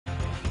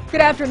Good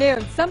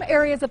afternoon. Some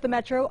areas of the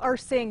metro are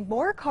seeing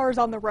more cars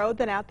on the road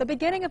than at the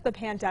beginning of the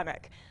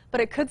pandemic,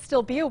 but it could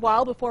still be a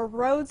while before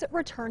roads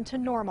return to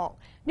normal.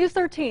 News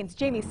 13's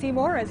Jamie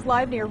Seymour is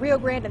live near Rio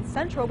Grande and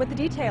Central with the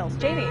details.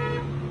 Jamie.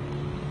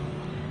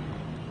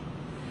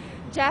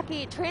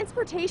 Jackie,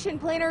 transportation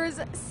planners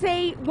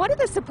say one of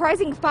the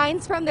surprising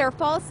finds from their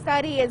fall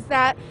study is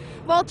that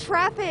while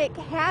traffic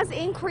has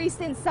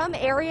increased in some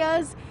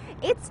areas,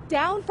 it's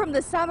down from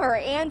the summer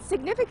and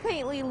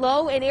significantly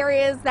low in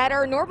areas that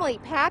are normally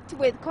packed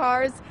with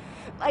cars,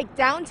 like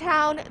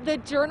downtown, the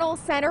Journal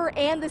Center,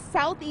 and the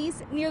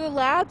southeast near the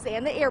labs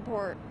and the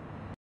airport.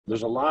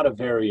 There's a lot of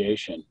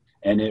variation,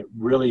 and it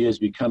really is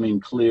becoming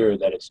clear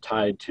that it's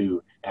tied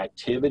to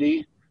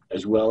activity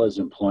as well as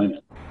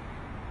employment.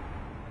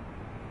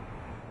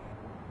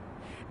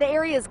 The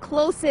areas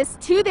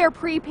closest to their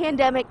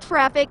pre-pandemic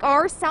traffic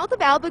are south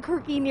of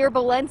Albuquerque near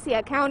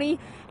Valencia County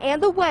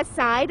and the west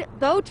side,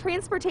 though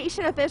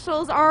transportation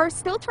officials are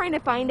still trying to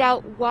find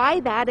out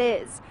why that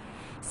is.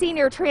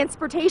 Senior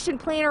transportation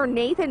planner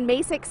Nathan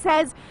Masick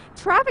says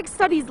traffic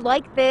studies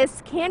like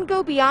this can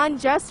go beyond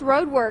just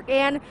road work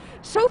and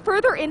show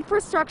further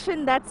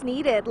infrastructure that's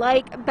needed,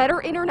 like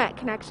better internet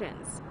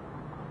connections.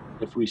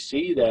 If we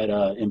see that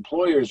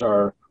employers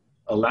are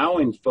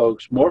allowing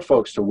more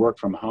folks to work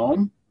from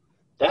home,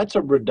 that's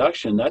a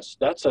reduction.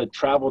 That's a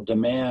travel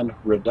demand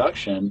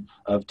reduction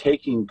of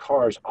taking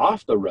cars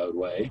off the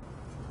roadway.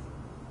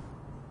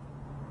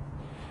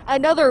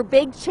 Another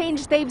big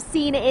change they've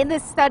seen in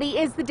this study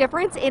is the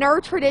difference in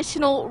our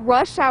traditional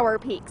rush hour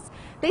peaks.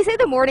 They say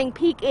the morning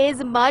peak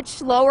is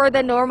much lower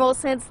than normal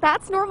since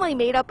that's normally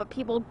made up of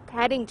people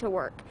heading to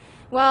work.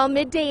 While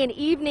midday and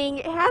evening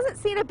hasn't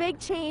seen a big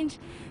change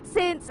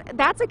since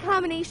that's a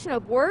combination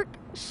of work,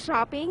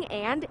 shopping,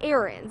 and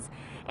errands.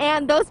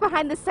 And those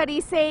behind the study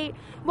say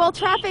while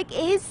traffic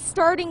is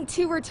starting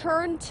to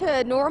return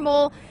to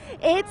normal,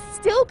 it's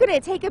still going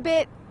to take a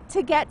bit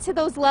to get to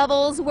those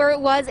levels where it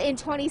was in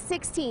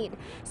 2016.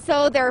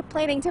 So they're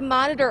planning to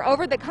monitor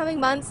over the coming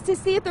months to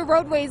see if the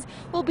roadways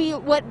will be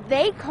what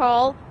they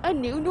call a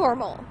new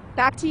normal.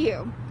 Back to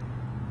you.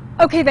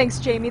 Okay, thanks,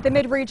 Jamie. The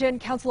Mid-Region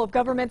Council of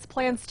Governments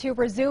plans to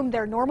resume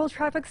their normal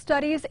traffic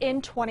studies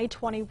in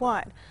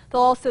 2021. They'll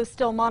also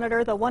still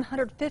monitor the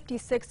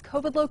 156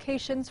 COVID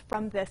locations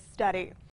from this study.